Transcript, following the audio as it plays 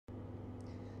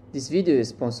This video is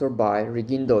sponsored by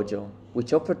Rigging Dojo,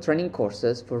 which offers training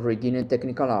courses for rigging and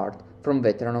technical art from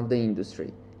veterans of the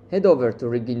industry. Head over to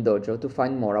Rigging Dojo to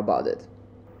find more about it.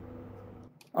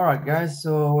 Alright guys,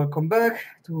 so welcome back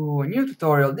to a new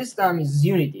tutorial. This time is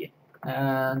Unity,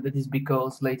 and that is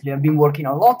because lately I've been working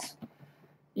a lot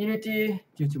Unity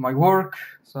due to my work,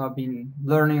 so I've been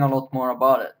learning a lot more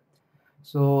about it.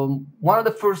 So one of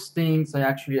the first things I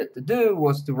actually had to do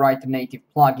was to write a native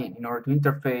plugin in order to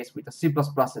interface with a C++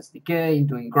 SDK,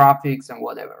 doing graphics and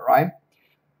whatever, right?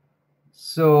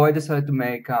 So I decided to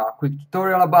make a quick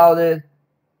tutorial about it.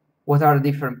 What are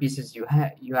the different pieces you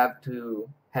have to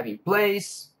have in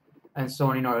place, and so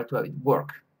on, in order to have it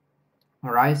work. All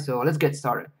right, so let's get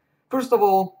started. First of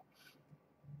all,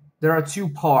 there are two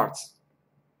parts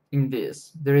in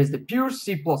this. There is the pure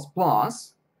C++,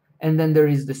 and then there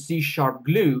is the C#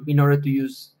 glue in order to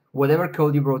use whatever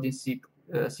code you wrote in C++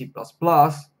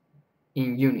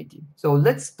 in Unity. So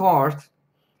let's start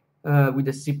with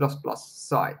the C++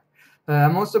 side.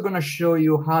 I'm also going to show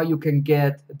you how you can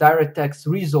get DirectX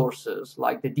resources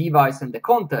like the device and the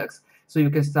context, so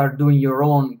you can start doing your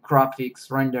own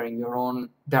graphics, rendering your own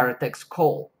DirectX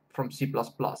call from C++,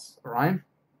 all right?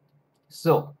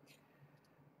 So,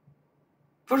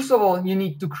 first of all, you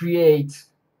need to create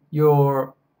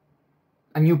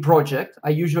a new project.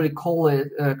 I usually call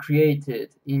it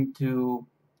created into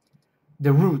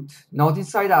the root, not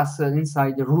inside asset,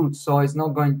 inside the root, so it's not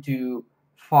going to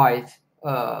fight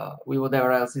with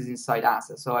whatever else is inside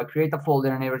asset. So I create a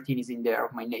folder and everything is in there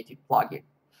of my native plugin.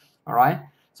 All right.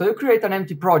 So you create an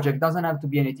empty project, doesn't have to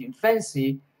be anything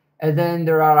fancy, and then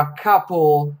there are a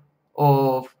couple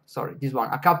of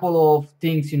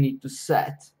things you need to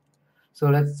set. So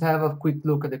let's have a quick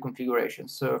look at the configuration.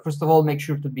 So first of all, make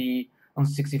sure to be on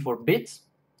 64 bits.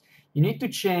 You need to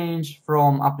change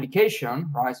from application,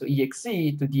 right? So exe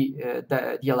to the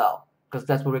DLL, because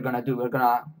that's what we're gonna do. We're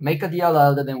gonna make a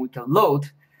DLL that then we can load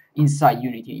inside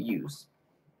Unity and use.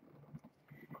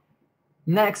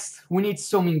 Next, we need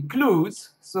some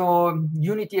includes. So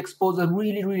Unity exposes a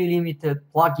really limited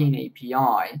plugin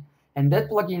API, and that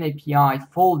plugin API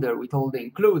folder with all the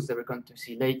includes that we're going to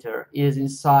see later is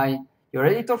inside your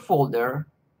editor folder,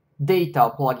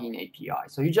 data plugin API.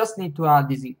 So you just need to add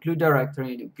this include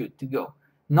directory and you're good to go.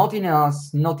 Nothing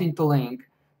else, nothing to link.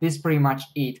 This is pretty much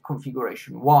it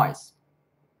configuration-wise.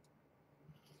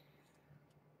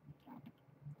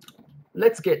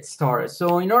 Let's get started.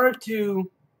 So in order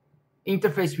to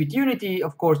interface with Unity,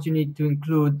 of course, you need to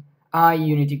include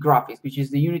iUnity graphics, which is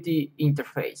the Unity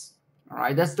interface. All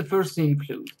right, that's the first thing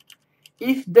include.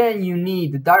 If then you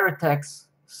need DirectX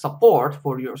support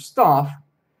for your stuff,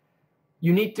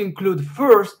 you need to include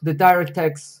first the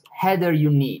DirectX header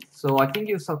you need. So I think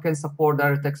you can support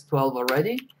DirectX 12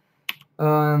 already.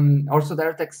 Also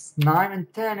DirectX 9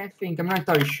 and 10, I think. I'm not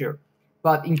entirely sure.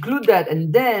 But include that,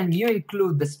 and then you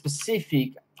include the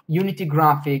specific Unity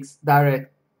graphics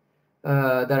Direct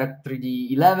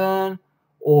 3D 11,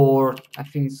 or I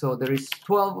think so. There is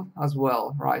 12 as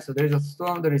well, right? So there is a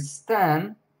 12, there is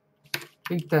 10. I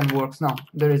think 10 works. No,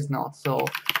 there is not. So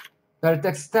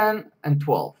DirectX 10 and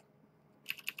 12.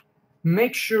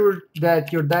 Make sure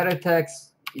that your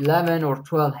DirectX 11 or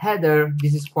 12 header,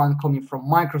 this is one coming from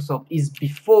Microsoft, is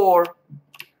before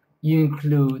you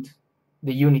include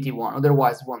the Unity one,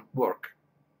 otherwise it won't work.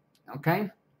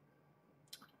 Okay?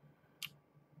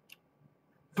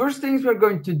 First things we're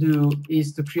going to do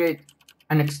is to create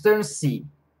an external C,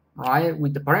 right?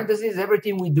 With the parentheses,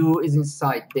 everything we do is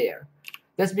inside there.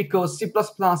 That's because C++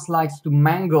 likes to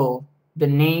mangle the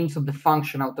names of the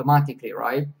function automatically,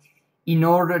 right? In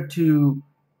order to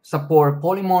support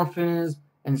polymorphisms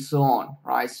and so on,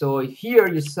 right? So if here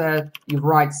you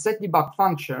write set debug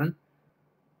function,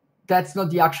 that's not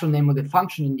the actual name of the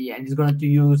function in the end. It's going to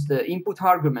use the input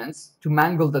arguments to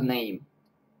mangle the name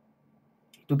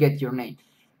to get your name.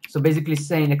 So basically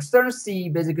saying external C,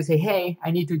 basically say, hey, I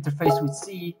need to interface with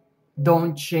C,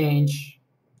 don't change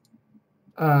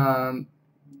the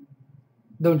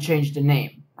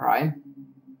name, all right?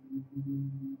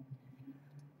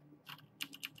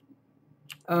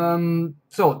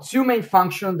 So two main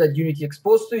functions that Unity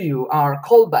exposed to you are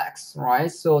callbacks,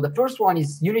 right? So the first one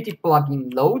is Unity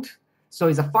plugin load. So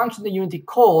it's a function that Unity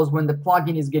calls when the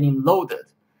plugin is getting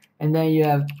loaded. And then you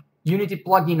have Unity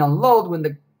plugin unload when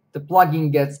the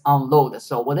plugin gets unloaded.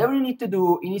 So whatever you need to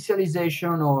do,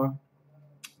 initialization or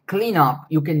cleanup,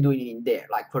 you can do it in there.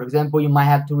 Like, for example, you might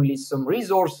have to release some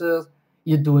resources,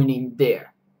 you're doing it in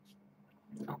there.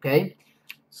 Okay?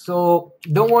 So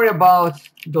don't worry about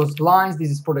those lines.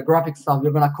 This is for the graphic stuff.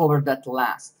 We're going to cover that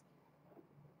last.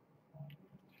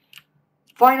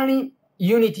 Finally,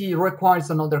 Unity requires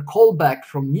another callback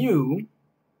from you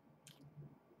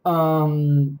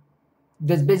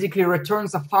that basically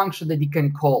returns a function that it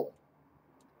can call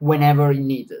whenever it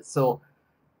needs it. So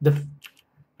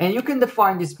and you can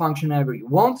define this function however you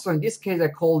want. So in this case, I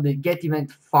call the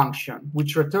getEvent function,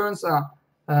 which returns a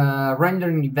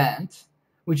rendering event,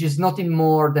 which is nothing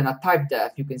more than a type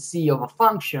def, you can see, of a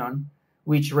function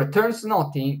which returns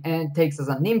nothing and takes as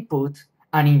an input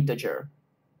an integer.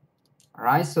 All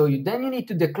right, so then you need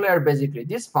to declare basically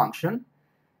this function,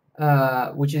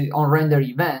 which is on render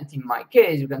event. In my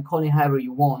case, you can call it however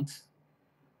you want.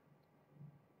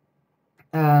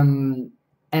 And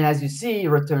as you see, it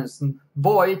returns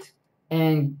void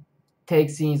and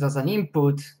takes in as an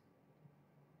input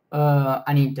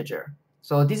an integer.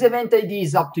 So this event ID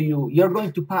is up to you. You're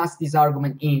going to pass this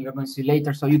argument in. You're going to see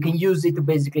later. So you can use it to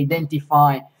basically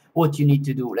identify what you need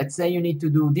to do. Let's say you need to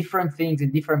do different things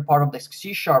in different part of the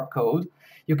C# code.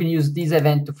 You can use this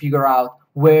event to figure out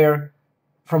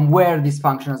from where this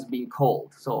function is being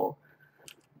called. So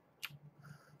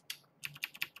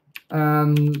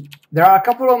there are a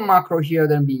couple of macro here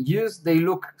that are being used. They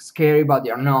look scary, but they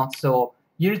are not. So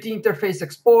Unity interface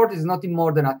export is nothing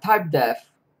more than a type def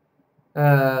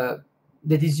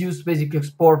that is used to basically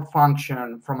export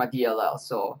function from a DLL.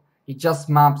 So it just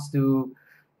maps to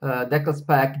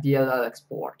DirectX DLL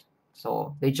export.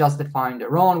 So they just define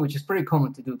their own, which is pretty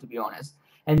common to do, to be honest.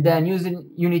 And then using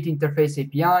Unity interface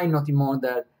API, nothing more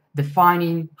than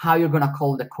defining how you're going to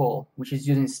call the call, which is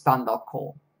using standard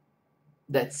call.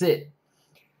 That's it.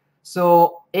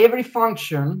 So every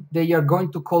function that you're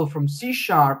going to call from C#,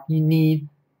 you need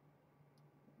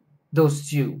those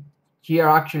two. Here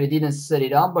actually didn't set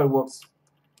it up, but it works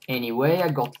anyway. I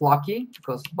got lucky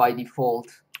because by default,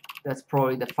 that's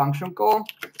probably the function call,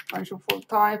 function for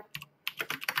type.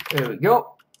 There we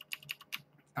go.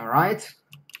 All right.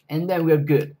 And then we're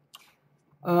good.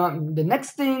 The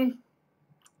next thing,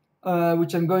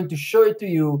 which I'm going to show it to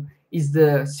you, is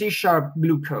the C#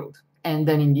 glue code. And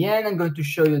then in the end, I'm going to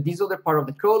show you this other part of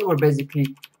the code where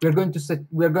basically we're going to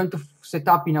set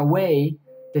up in a way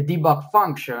the debug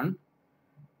function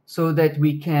so that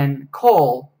we can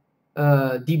call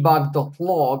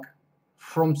debug.log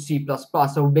from C++.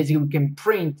 So basically we can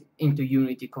print into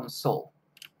Unity console.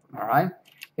 All right.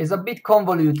 It's a bit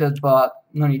convoluted, but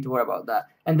no need to worry about that.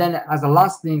 And then as a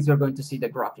last thing, we're going to see the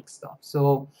graphic stuff.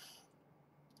 So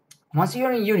once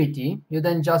you're in Unity, you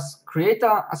then just create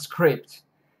a script,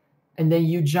 and then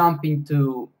you jump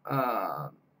into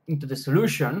the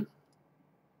solution.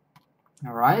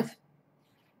 All right.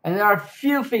 And there are a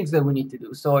few things that we need to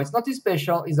do. So it's nothing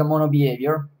special. It's a mono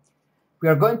behavior. We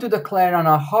are going to declare on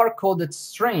a hard-coded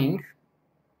string,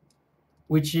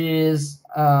 which is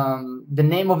the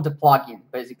name of the plugin,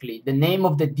 basically, the name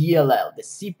of the DLL, the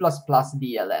C++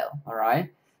 DLL, all right?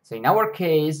 So in our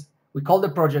case, we call the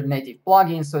project native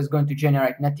plugin, so it's going to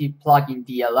generate native plugin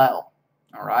DLL,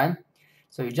 all right?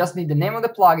 So you just need the name of the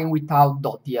plugin without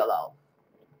 .dll.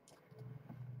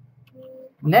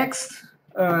 Next,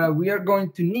 we are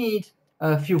going to need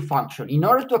a few functions. In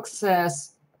order to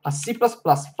access a C++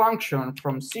 function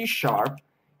from C#,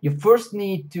 you first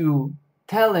need to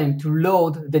tell him to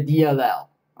load the DLL.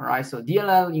 All right, so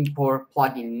DLL import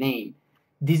plugin name.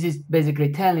 This is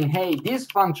basically telling, hey, this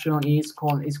function is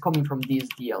coming from this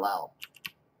DLL.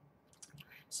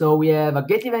 So we have a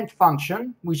getEvent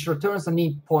function, which returns an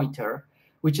int pointer,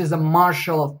 which is a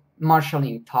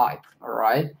marshalling type, all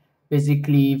right?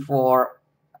 Basically for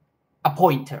a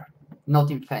pointer,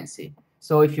 nothing fancy.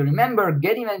 So if you remember,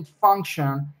 getEvent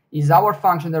function is our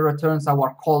function that returns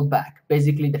our callback,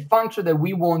 basically the function that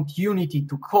we want Unity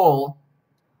to call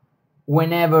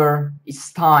whenever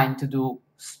it's time to do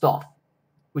stuff,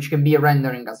 which can be a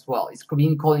rendering as well. It's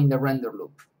being called in the render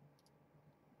loop.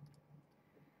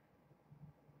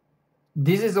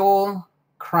 This is all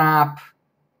crap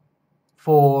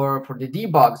for the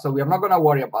debug, so we are not going to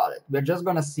worry about it. We're just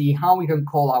going to see how we can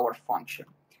call our function.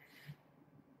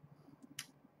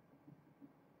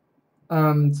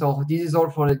 So this is all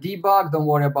for the debug. Don't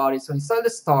worry about it. So inside the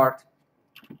start,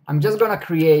 I'm just going to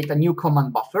create a new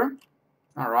command buffer.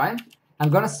 All right. I'm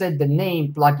going to set the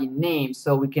name, plugin name,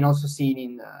 so we can also see it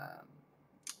in the,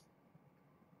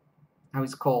 how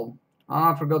it's called.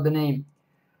 I forgot the name.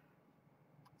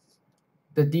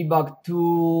 The debug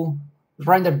tool,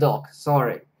 render doc,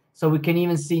 sorry. So we can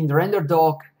even see in the render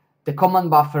doc the command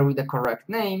buffer with the correct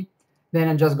name. Then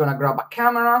I'm just going to grab a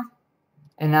camera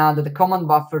and add the command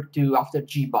buffer to after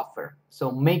gbuffer.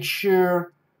 So make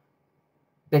sure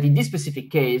that in this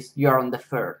specific case, you are on the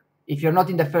third. If you're not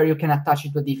in the third, you can attach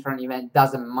it to a different event,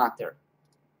 doesn't matter.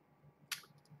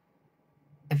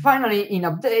 And finally, in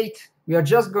update, we are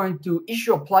just going to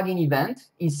issue a plugin event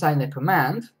inside the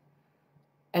command.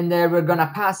 and then we're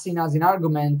gonna pass in as an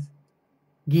argument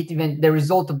get event, the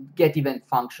result of get event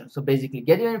function. So basically,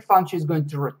 get event function is going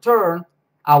to return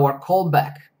our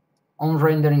callback on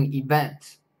rendering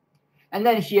event. And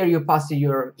then here you pass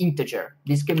your integer.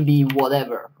 This can be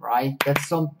whatever, right?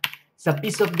 It's a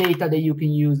piece of data that you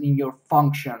can use in your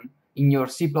function, in your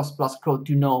C++ code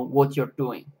to know what you're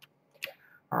doing.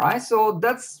 All right, so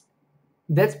that's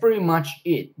pretty much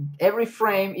it. Every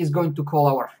frame is going to call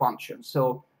our function.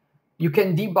 So you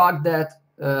can debug that,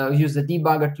 use the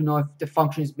debugger to know if the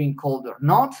function is being called or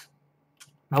not.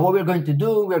 Now what we're going to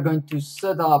do, we're going to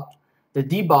set up the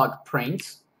debug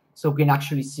prints so we can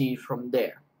actually see from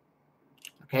there.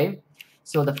 Okay,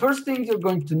 so the first thing you're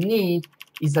going to need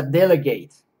is a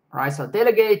delegate. All right, so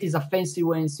delegate is a fancy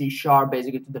way in C#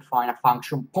 basically to define a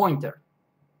function pointer.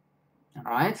 All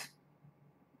right.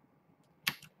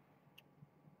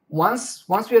 Once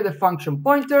we have the function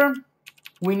pointer,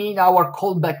 we need our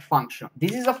callback function.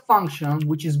 This is a function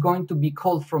which is going to be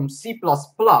called from C++,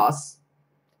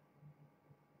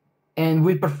 and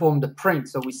we perform the print.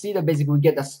 So we see that basically we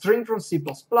get a string from C++,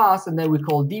 and then we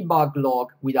call debug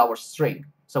log with our string.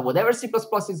 So whatever C++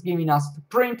 is giving us to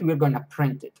print, we're going to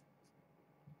print it.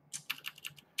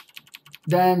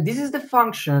 Then this is the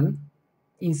function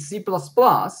in C++,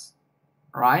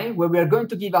 right, where we are going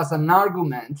to give as an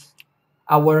argument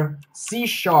our C#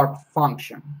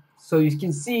 function. So you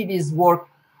can see this work,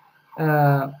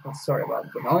 sorry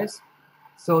about the noise.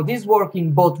 So this works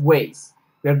in both ways.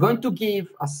 We are going to give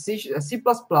a C++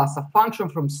 a function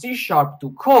from C#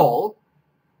 to call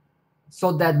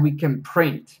so that we can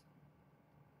print.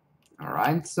 All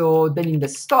right, so then in the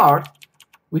start,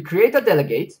 we create a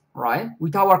delegate, right,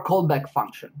 with our callback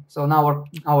function. So now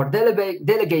our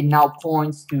delegate now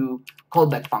points to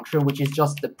callback function, which is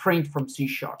just the print from C#.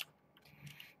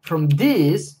 From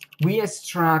this, we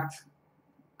extract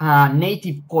a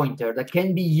native pointer that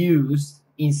can be used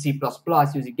in C++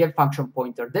 using get function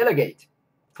pointer delegate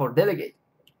for delegate.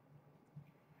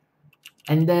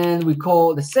 And then we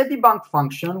call the setDebug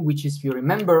function, which is, if you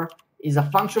remember, is a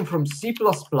function from C++.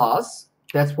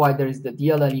 That's why there is the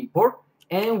DLL import.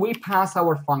 And we pass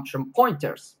our function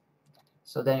pointers.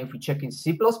 So then if we check in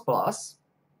C++,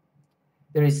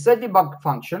 there is setDebug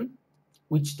function,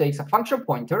 which takes a function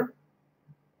pointer,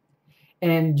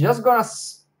 and just gonna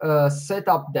set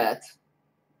up that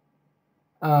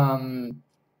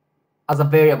as a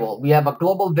variable. We have a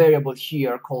global variable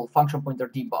here called function pointer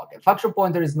debug. And function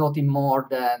pointer is nothing more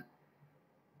than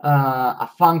a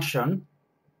function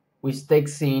which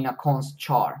takes in a const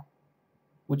char,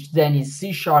 which then in C#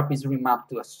 is remapped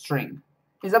to a string.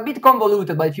 It's a bit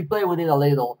convoluted, but if you play with it a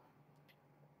little,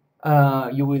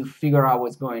 you will figure out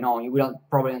what's going on. You will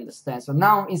probably understand. So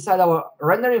now inside our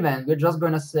render event, we're just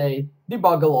going to say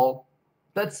debug log.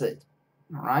 That's it.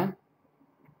 All right.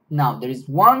 Now there is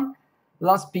one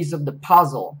last piece of the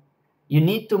puzzle. You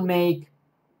need to make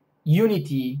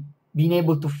Unity being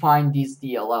able to find this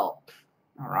DLL. All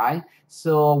right.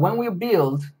 So when we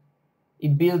build,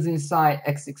 it builds inside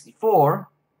x64. All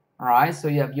right. So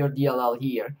you have your DLL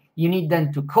here. You need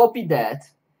then to copy that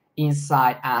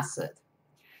inside asset.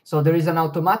 So there is an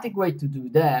automatic way to do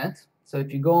that. So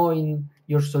if you go in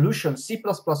your solution, C++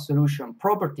 solution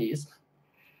properties,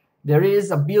 there is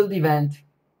a build event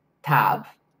tab.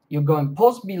 You go in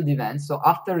post build event. So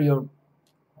after your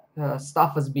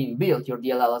stuff has been built, your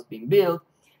DLL has been built,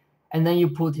 and then you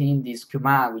put in this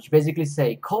command, which basically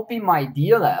say copy my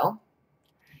DLL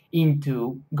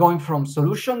into going from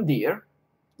solution dir,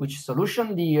 which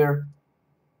solution dir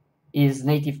is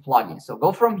native plugin. So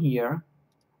go from here,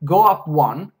 go up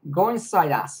one, go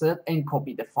inside asset, and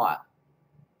copy the file.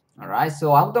 All right,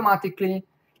 so automatically,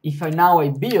 if I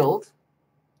build,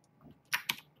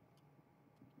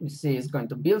 you see it's going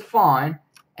to build fine,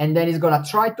 and then it's going to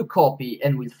try to copy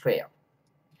and will fail.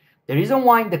 The reason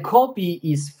why the copy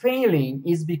is failing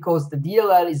is because the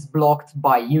DLL is blocked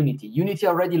by Unity. Unity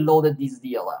already loaded this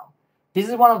DLL. This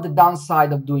is one of the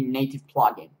downsides of doing native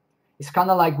plugin. It's kind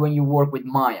of like when you work with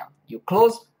Maya. You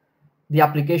close the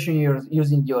application you're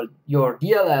using your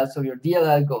DLL, so your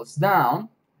DLL goes down,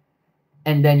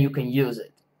 and then you can use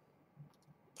it.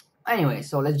 Anyway,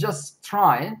 so let's just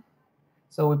try.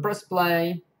 So we press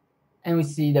play, and we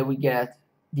see that we get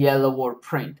the hello world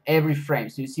print every frame.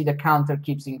 So you see the counter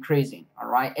keeps increasing. All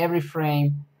right, every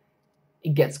frame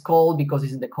it gets called because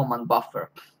it's in the command buffer.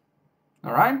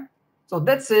 All right, so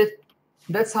that's it.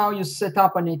 That's how you set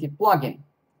up a native plugin.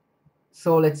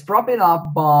 So let's wrap it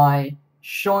up by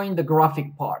showing the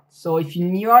graphic part. So if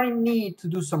you are in need to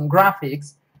do some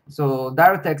graphics, so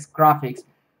DirectX graphics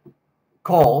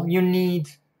call, you need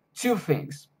two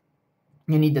things.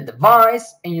 You need the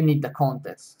device and you need the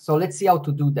context. So let's see how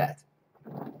to do that.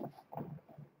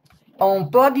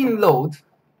 On plugin load,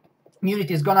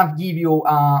 Unity is gonna give you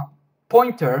a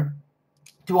pointer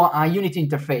to a Unity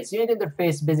interface. Unity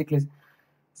interface basically is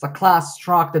a class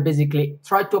struct that basically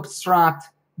try to abstract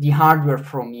the hardware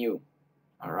from you.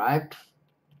 All right.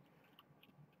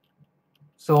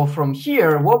 So from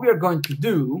here, what we are going to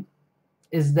do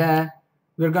is that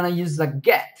we're going to use a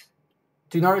get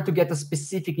in order to get a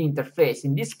specific interface.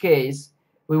 In this case,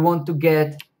 we want to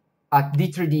get a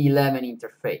D3D11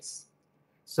 interface.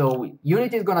 So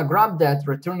Unity is going to grab that,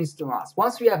 return it to us.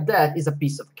 Once we have that, it's a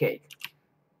piece of cake.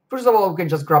 First of all, we can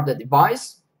just grab the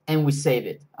device and we save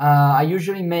it. I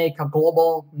usually make a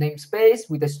global namespace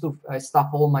with I stuff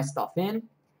all my stuff in.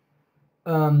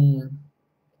 And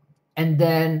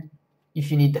then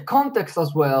if you need the context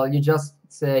as well, you just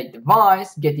say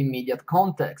device, get immediate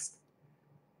context.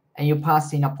 And you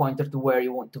pass in a pointer to where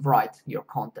you want to write your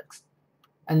context.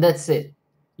 And that's it.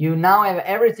 You now have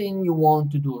everything you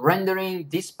want to do, rendering,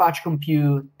 dispatch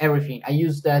compute, everything. I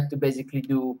use that to basically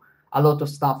do a lot of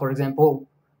stuff. For example,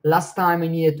 last time I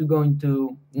needed to go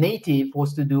into native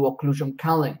was to do occlusion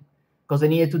culling, because I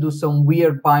needed to do some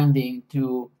weird binding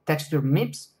to texture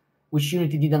MIPS, which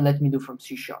Unity didn't let me do from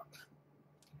C#.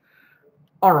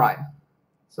 All right,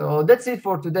 so that's it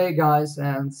for today, guys,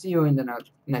 and see you in the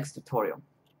next tutorial.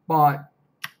 Bye.